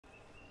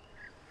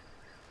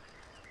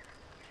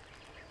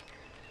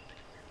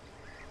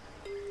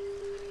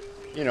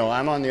you know,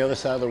 I'm on the other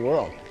side of the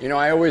world. You know,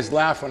 I always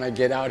laugh when I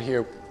get out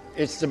here.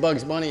 It's the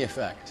Bugs Bunny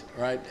effect,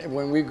 right?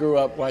 When we grew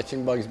up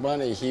watching Bugs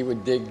Bunny, he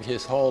would dig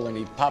his hole and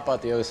he'd pop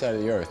out the other side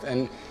of the earth.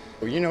 And,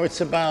 you know,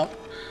 it's about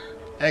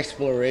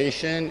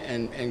exploration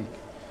and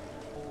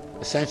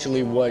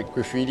essentially what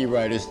graffiti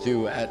writers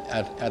do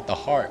at the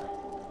heart.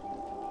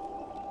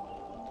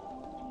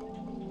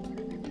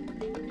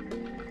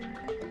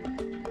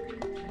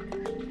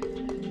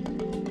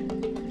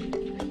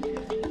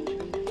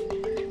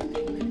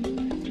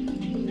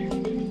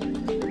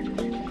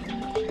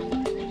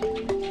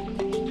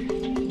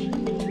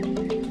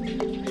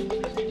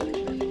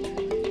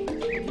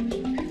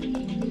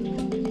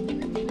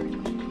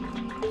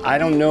 I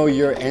don't know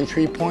your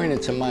entry point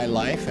into my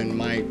life and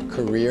my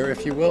career,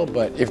 if you will,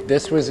 but if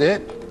this was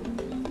it,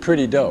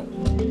 pretty dope.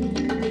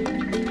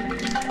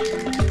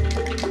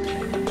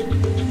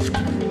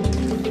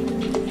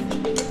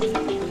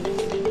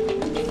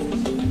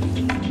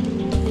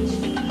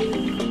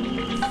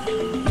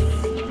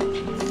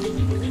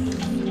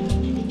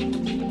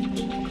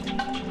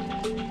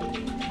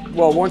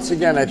 Well, once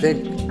again, I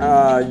think,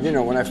 you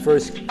know, when I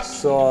first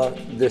saw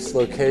this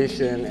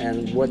location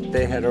and what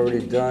they had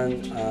already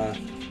done,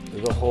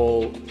 the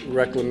whole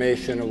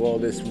reclamation of all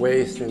this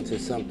waste into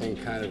something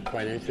kind of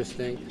quite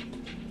interesting,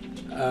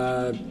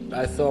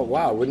 I thought,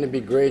 wow, wouldn't it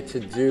be great to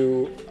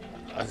do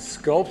a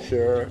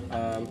sculpture,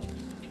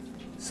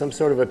 some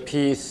sort of a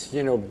piece,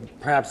 you know,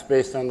 perhaps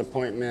based on the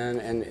Point Man,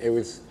 and it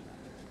was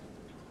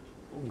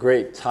a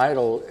great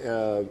title,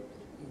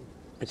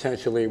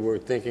 potentially we're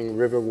thinking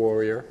River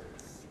Warrior.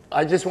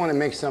 I just want to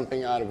make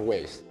something out of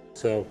waste.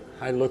 So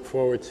I look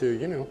forward to,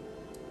 you know,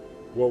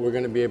 what we're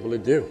going to be able to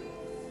do.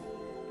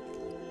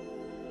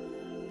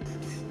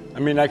 I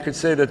mean, I could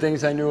say the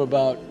things I knew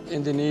about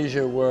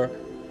Indonesia were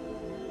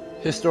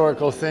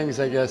historical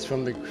things, I guess,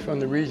 from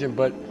the region,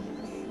 but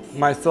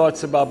my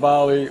thoughts about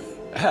Bali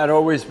had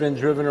always been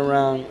driven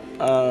around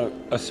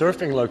a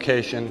surfing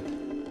location.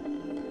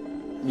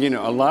 You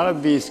know, a lot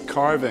of these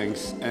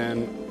carvings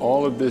and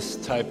all of this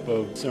type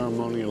of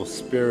ceremonial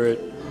spirit,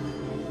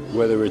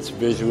 whether it's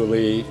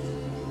visually,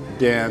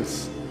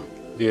 dance,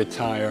 the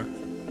attire,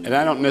 and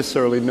I don't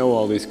necessarily know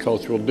all these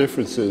cultural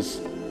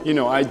differences. You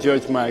know, I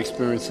judge my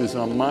experiences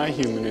on my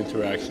human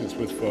interactions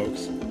with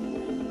folks.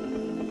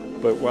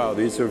 But wow,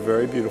 these are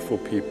very beautiful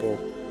people.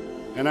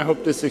 And I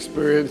hope this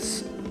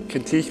experience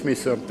can teach me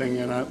something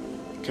and I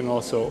can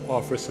also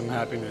offer some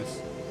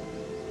happiness.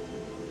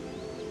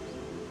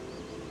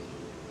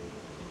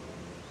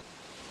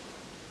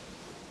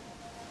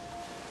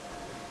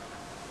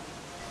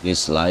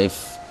 This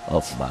life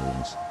of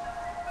balance.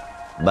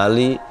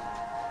 Bali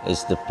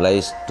is the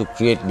place to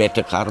create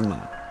better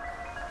karma.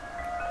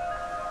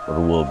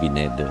 Ruo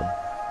Bineda,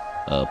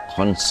 a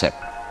concept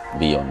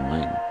beyond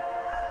mind,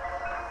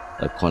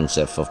 a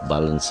concept of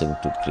balancing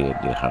to create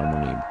the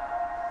harmony.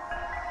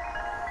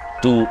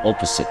 Two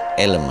opposite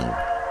elements,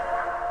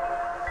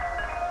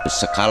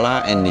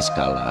 Sakala and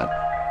Niskala,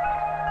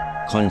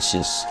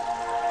 conscious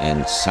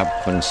and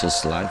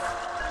subconscious life,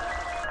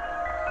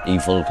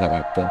 evil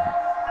character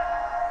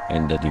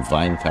and the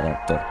divine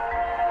character,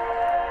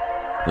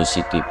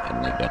 positive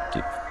and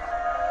negative,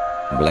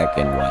 black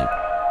and white,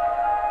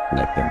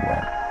 black and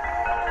white.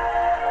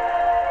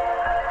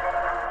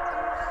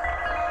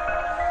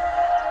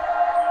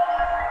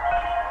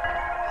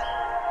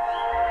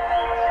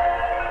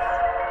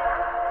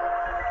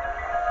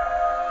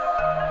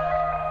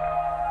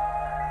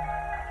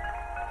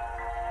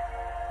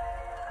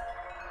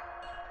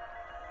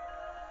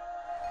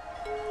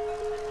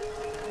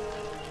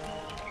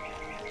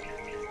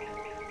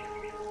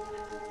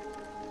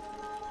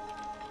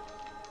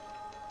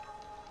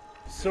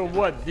 So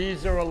what,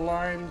 these are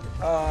aligned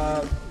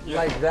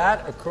like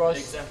that across?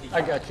 Exactly.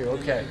 I got you,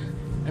 okay.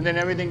 And then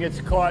everything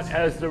gets caught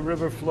as the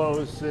river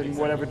flows in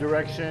whatever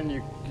direction,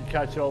 you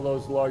catch all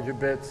those larger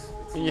bits.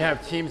 And you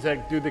have teams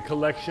that do the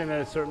collection at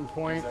a certain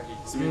point? Exactly.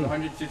 So we have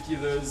 150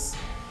 of those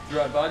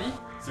throughout Bali.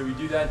 So we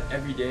do that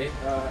every day.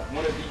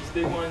 One of these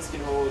big ones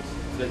can hold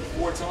like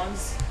 4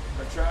 tons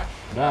of trash.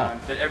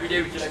 But every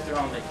day we collect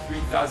around like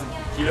 3,000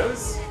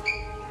 kilos.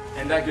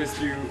 And that goes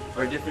through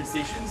our different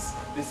stations.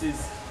 This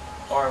is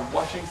our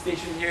washing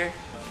station here.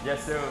 Yeah,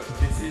 so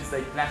this is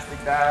like plastic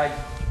bag.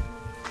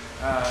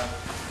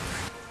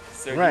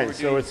 Right,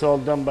 so it's all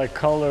done by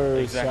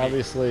colors,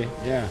 obviously.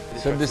 Yeah.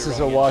 So this is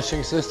a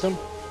washing system?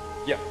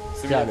 Yeah.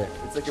 So got it.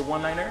 It's like a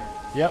one-liner.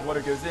 Yep.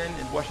 Water goes in,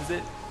 it washes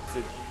it.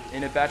 So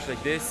in a batch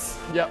like this.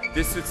 Yep.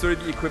 This would sort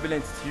of be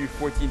equivalent to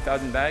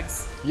 14,000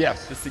 bags.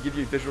 Yes. Just to give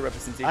you a visual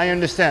representation. I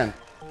understand.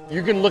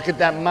 You can look at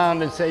that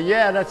mound and say,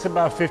 yeah, that's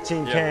about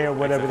 15K or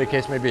whatever the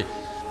case may be.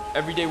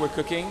 Every day we're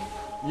cooking.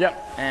 Yep.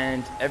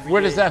 And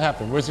Where does that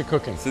happen? Where's the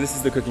cooking? So this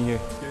is the cooking here.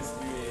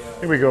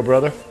 Here we go,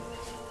 brother.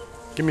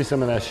 Give me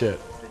some of that shit.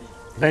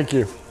 Thank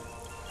you.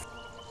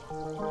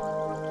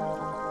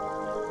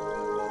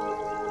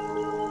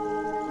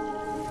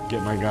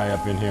 Get my guy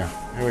up in here.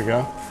 Here we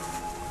go.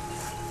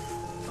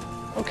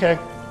 Okay.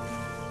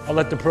 I'll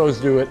let the pros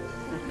do it.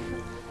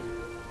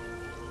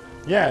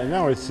 Yeah,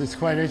 no, it's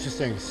quite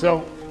interesting.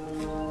 So,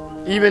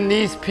 Even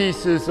these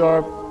pieces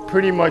are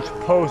pretty much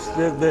post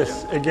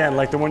this again,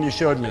 like the one you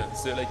showed me. Yeah,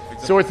 so, like, for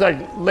example, So it's like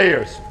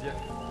layers. yeah.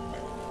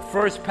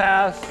 First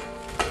pass.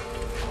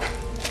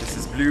 This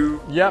is blue.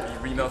 Yep.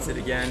 You remelt it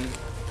again.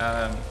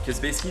 Because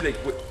basically, like,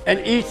 what, And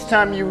each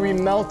time you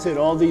remelt it,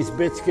 all these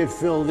bits get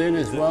filled in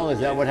as well. Is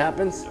that what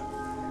happens?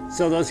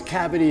 So those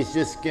cavities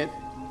just get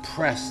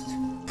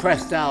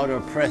pressed out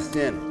or pressed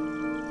in.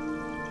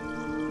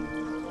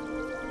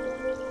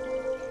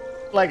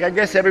 Like, I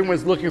guess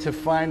everyone's looking to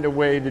find a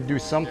way to do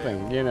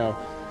something, you know,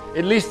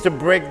 at least to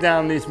break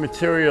down these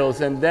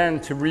materials and then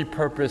to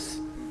repurpose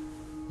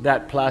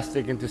that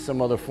plastic into some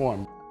other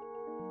form.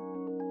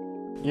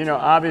 You know,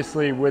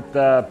 obviously with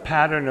the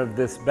pattern of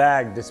this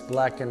bag, this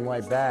black and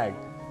white bag,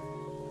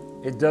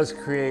 it does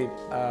create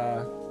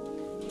a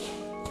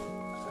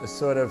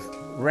sort of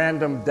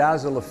random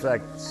dazzle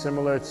effect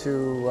similar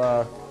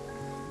to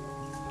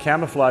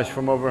camouflage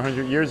from over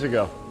 100 years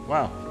ago.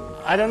 Wow.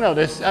 I don't know,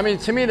 I mean,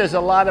 to me there's a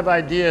lot of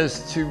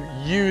ideas to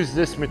use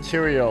this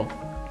material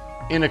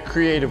in a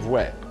creative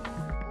way.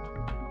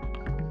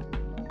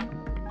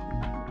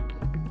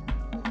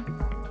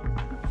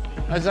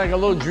 It's like a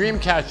little dream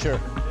catcher.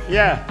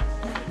 Yeah,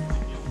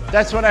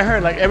 that's what I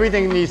heard, like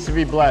everything needs to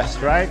be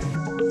blessed, right?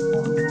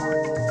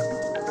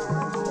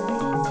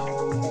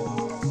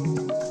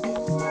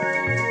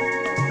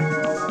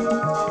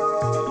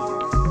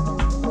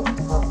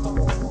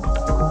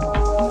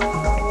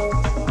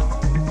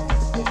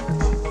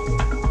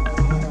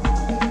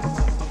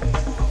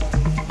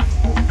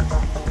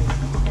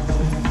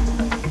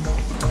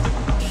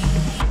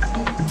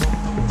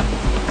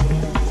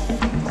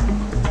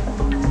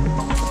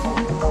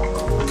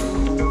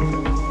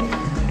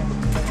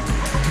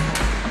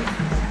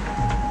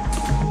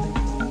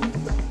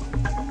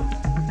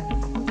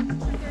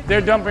 They're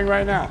dumping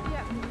right now.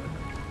 Yeah.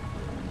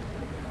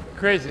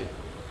 Crazy.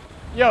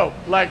 Yo,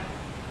 like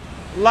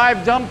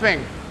live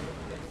dumping.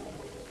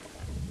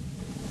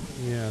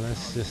 Yeah,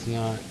 that's just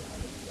not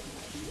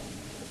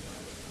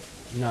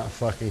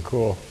fucking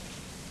cool.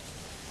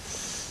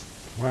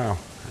 Wow.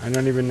 I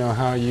don't even know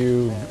how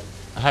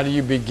do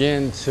you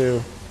begin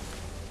to.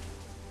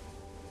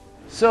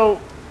 So,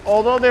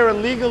 although they're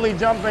illegally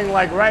dumping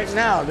like right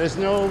now, there's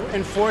no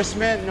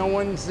enforcement, no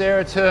one's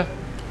there to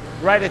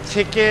write a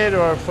ticket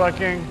or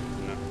fucking.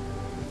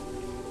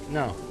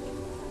 No.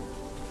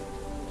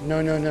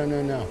 No, no, no,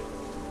 no, no.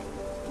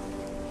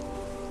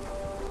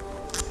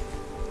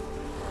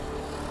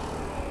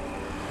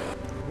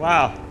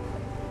 Wow.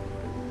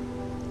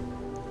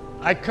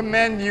 I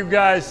commend you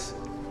guys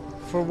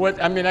for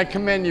what, I mean, I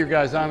commend you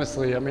guys,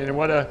 honestly. I mean,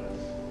 what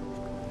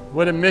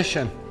a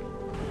mission.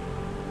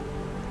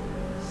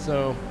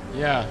 So,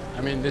 yeah,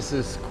 I mean, this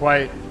is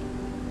quite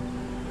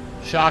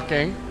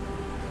shocking.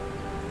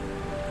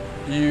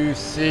 You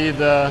see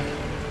the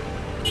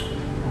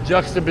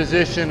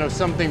juxtaposition of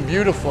something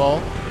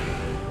beautiful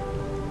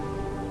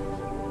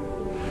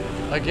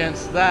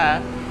against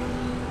that.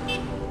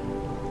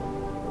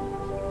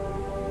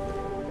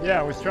 Yeah,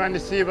 I was trying to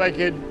see if I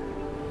could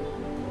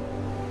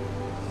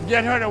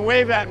get her to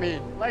wave at me.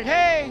 Like,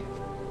 hey,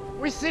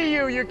 we see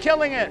you, you're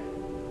killing it.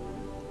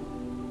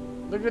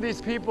 Look at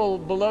these people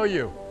below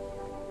you.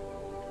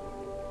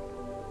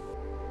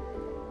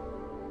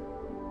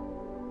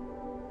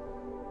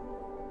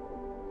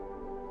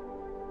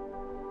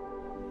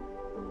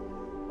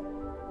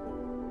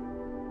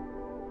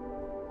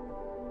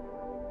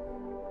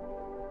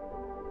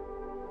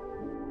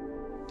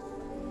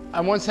 I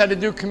once had to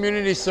do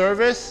community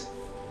service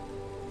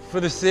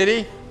for the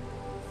city,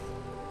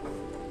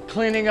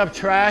 cleaning up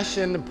trash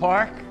in the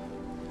park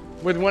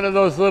with one of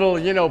those little,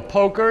 you know,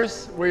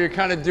 pokers where you're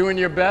kind of doing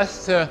your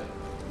best to.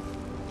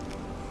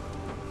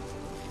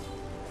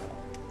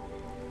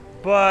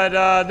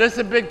 But this is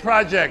a big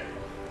project.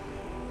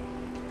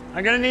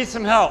 I'm gonna need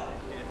some help.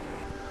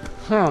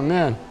 Oh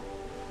man,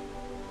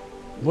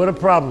 what a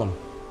problem.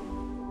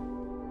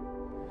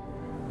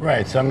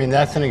 Right, so I mean,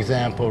 that's an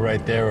example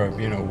right there of,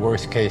 you know,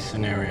 worst case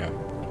scenario.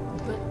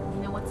 But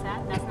you know what's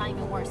sad? That's not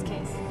even worst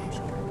case, I'm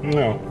sure.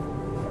 No.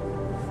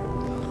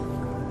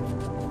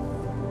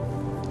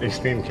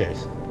 Extreme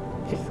case.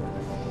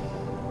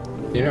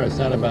 You know, it's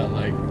not about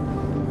like,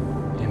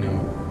 you know,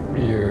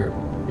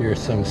 you're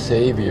some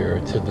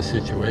savior to the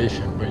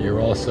situation, but you're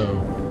also,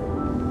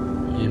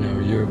 you know,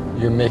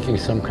 you're making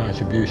some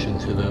contribution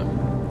to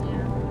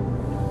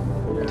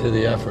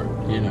the effort,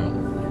 you know.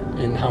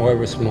 And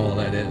however small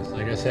that is.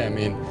 Like I say, I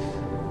mean,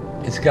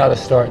 it's got to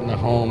start in the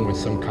home with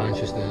some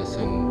consciousness,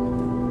 and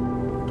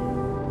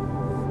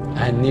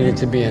I needed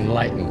to be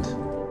enlightened.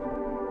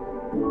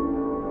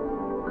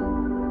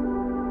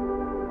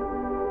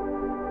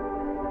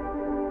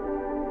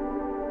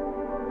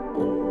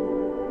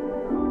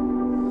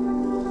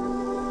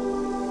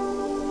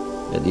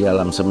 Jadi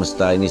alam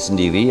semesta ini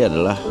sendiri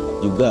adalah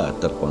juga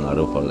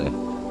terpengaruh oleh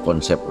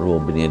konsep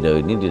Ruobinedo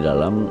ini di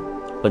dalam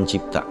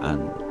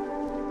penciptaan.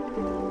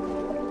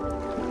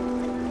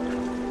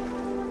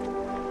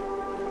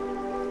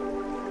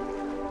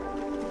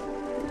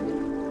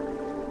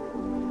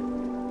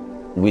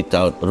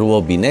 Without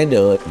Rio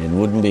Pinedo, there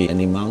wouldn't be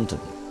any mountain.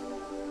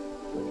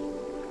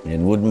 There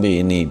wouldn't be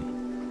any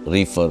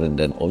river and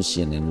then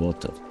ocean and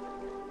water.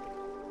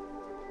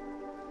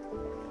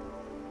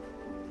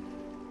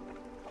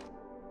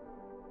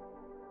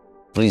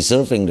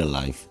 Preserving the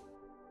life.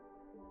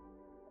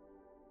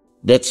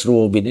 That's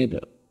Rio Pinedo.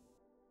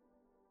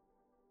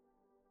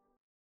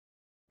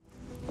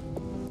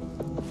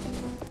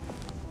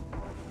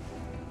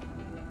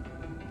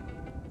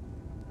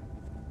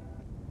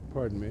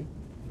 Pardon me.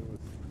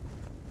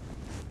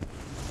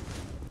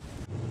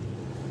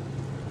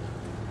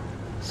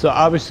 So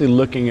obviously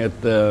looking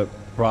at the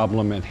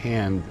problem at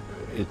hand,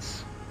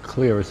 it's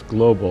clear, it's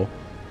global,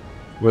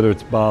 whether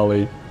it's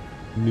Bali,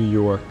 New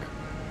York,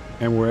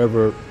 and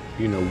wherever,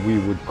 you know, we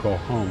would call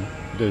home,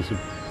 there's an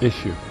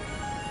issue.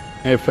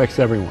 And it affects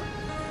everyone.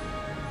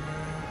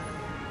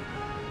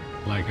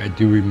 Like I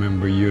do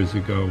remember years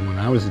ago when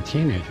I was a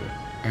teenager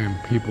and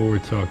people were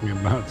talking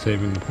about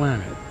saving the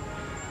planet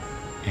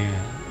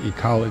and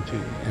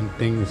ecology and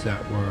things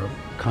that were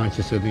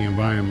conscious of the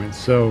environment.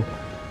 So,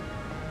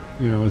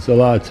 you know, it's a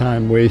lot of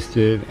time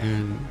wasted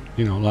and,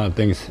 you know, a lot of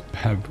things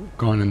have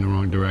gone in the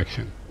wrong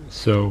direction.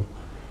 So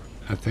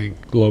I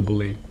think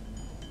globally,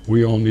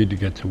 we all need to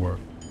get to work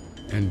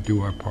and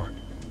do our part.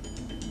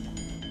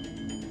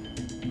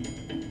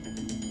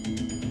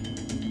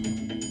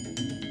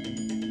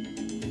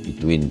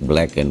 Between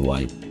black and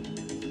white,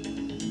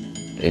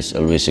 there's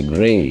always a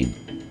gray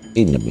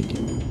in the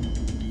middle.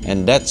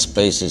 And that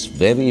space is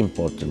very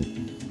important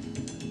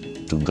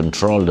to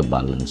control the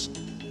balance,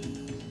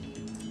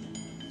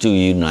 to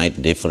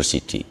unite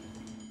diversity.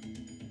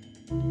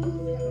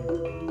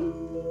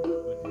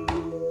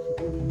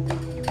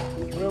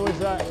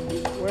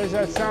 Where's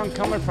that sound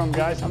coming from,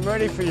 guys? I'm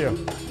ready for you.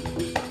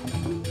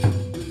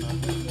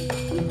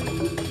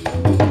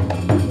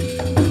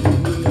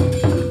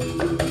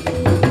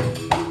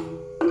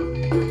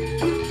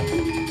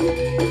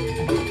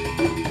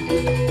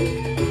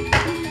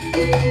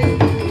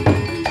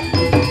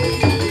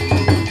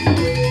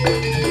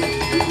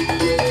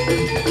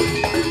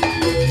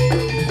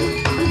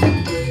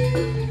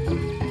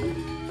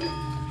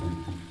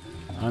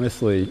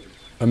 Honestly,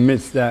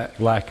 amidst that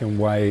black and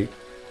white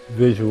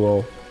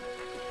visual,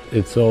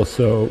 it's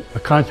also a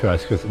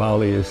contrast because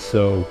Bali is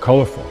so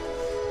colorful.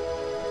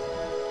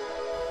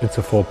 It's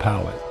a full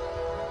palette.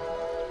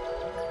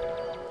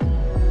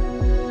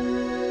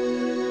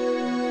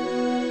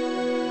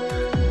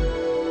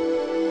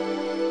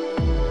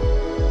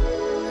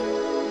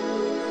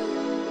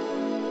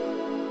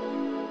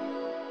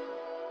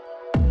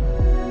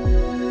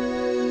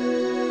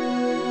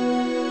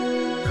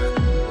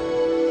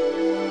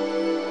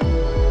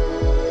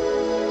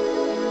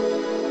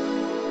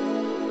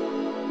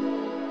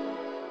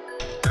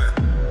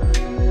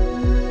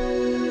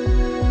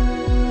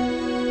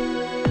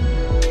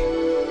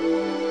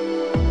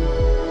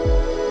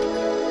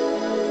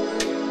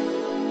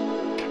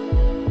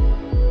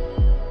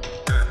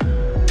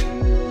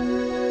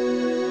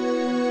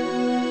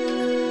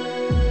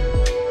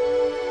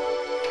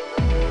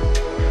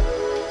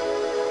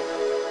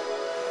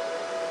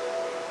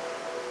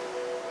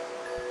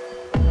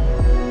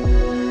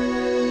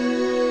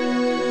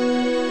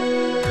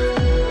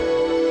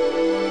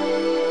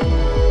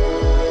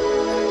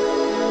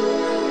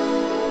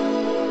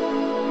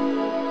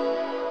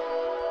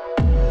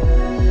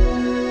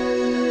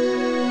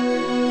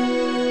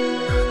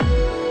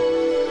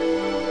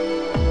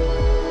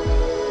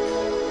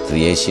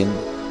 Creation,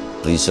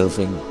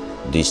 preserving,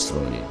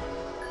 destroying.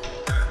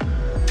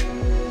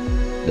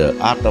 The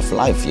art of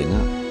life, you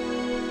know.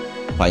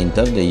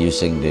 Painter, they're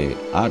using the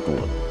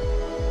artwork.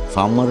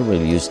 Farmer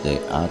will use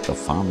the art of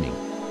farming.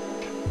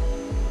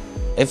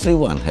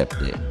 Everyone have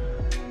the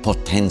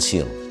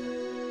potential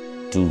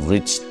to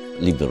reach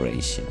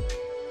liberation.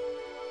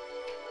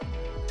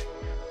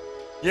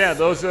 Yeah,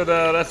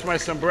 that's my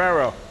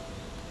sombrero.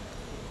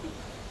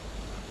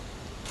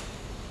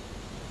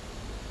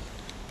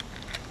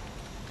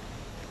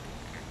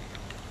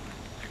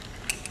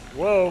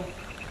 Whoa.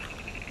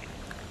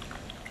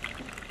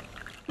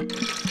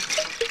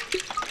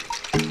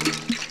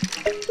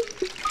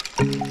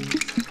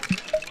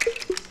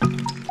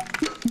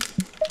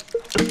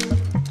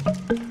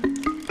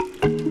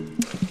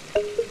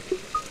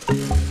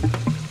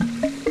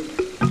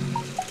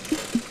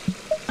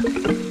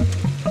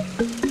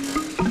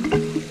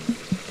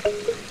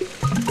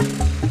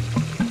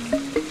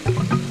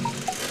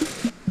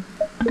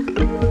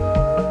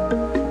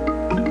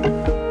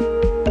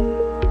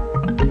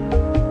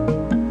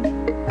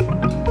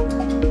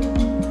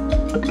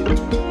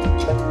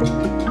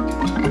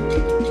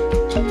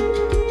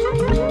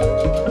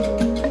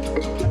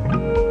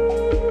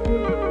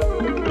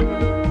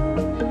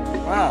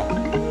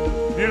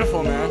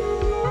 Beautiful, man.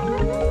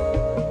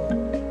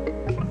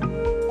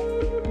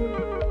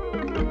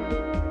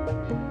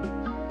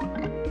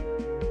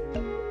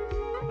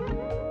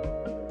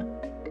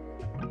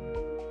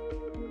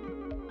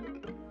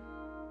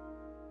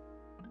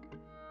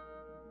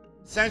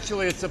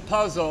 Essentially, it's a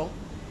puzzle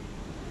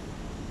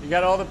You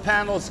got all the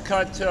panels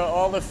cut to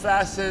all the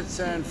facets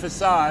and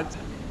facades.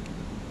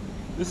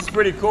 This is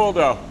pretty cool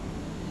though.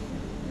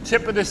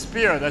 Tip of the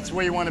spear, that's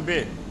where you want to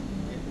be.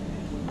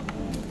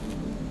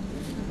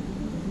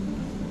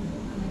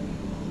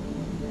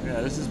 Yeah,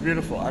 this is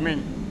beautiful. I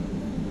mean,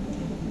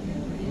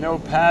 no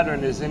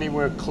pattern is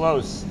anywhere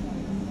close.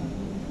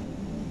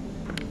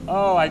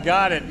 Oh, I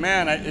got it,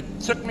 man. It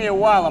took me a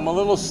while. I'm a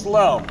little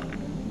slow.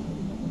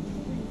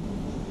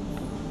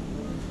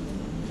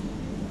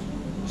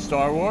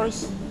 Star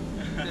Wars?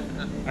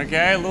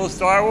 Okay, a little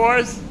Star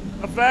Wars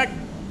effect.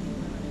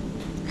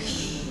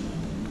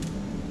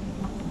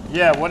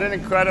 Yeah, what an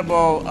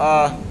incredible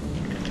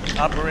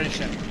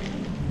operation.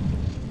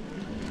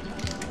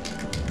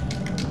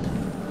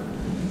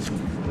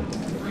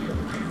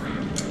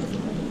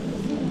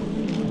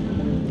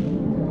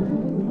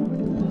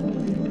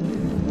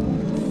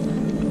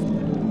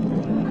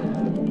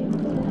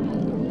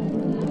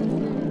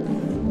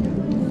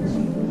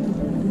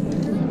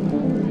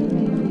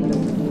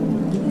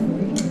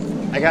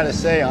 I gotta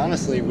say,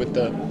 honestly, with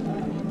the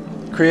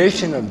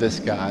creation of this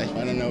guy,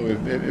 I don't know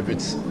if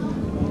it's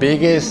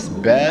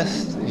biggest,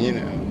 best, you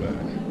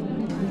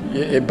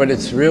know, but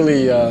it's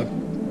really,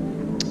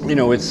 you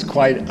know, it's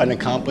quite an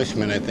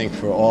accomplishment, I think,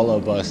 for all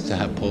of us to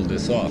have pulled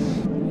this off.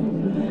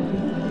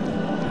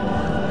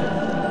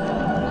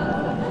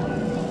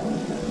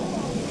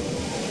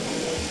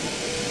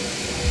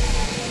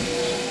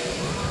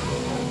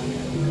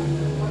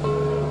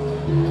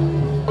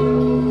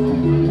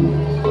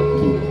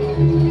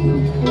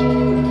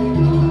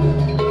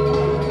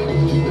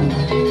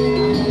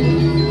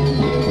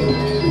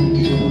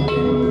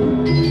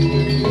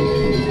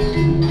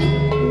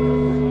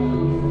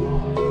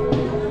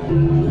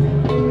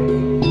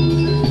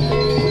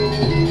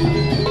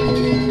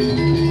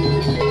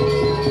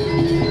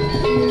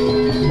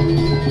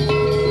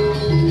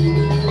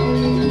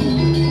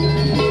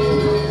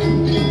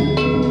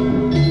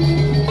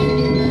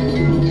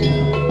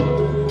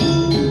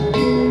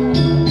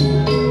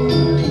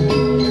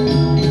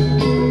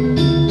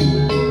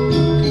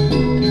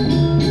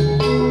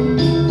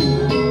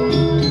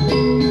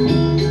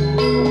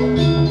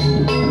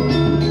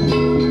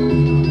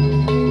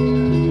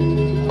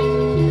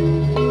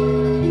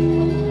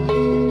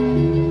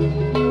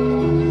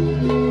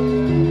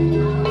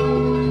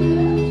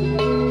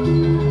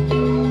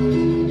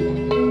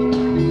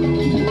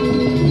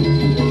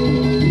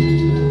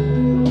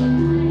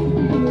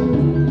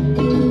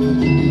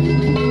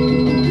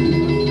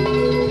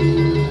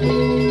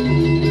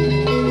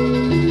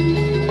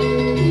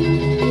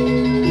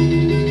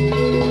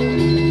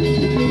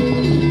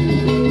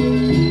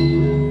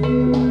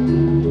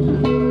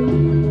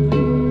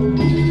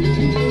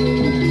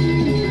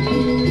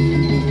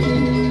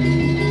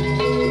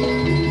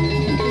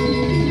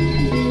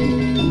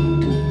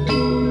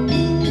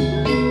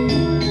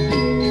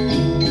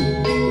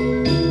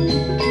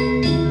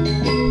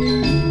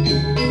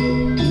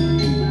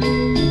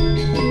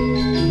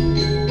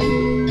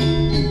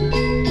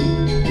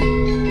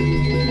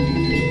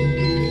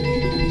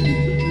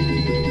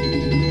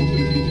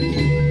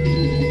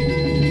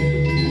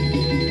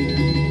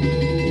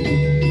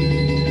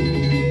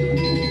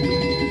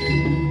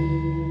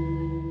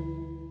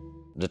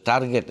 The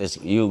target is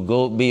you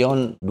go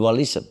beyond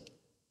dualism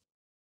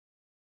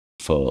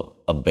for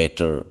a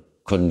better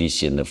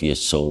condition of your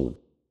soul,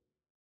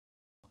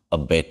 a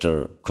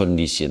better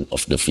condition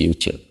of the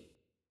future.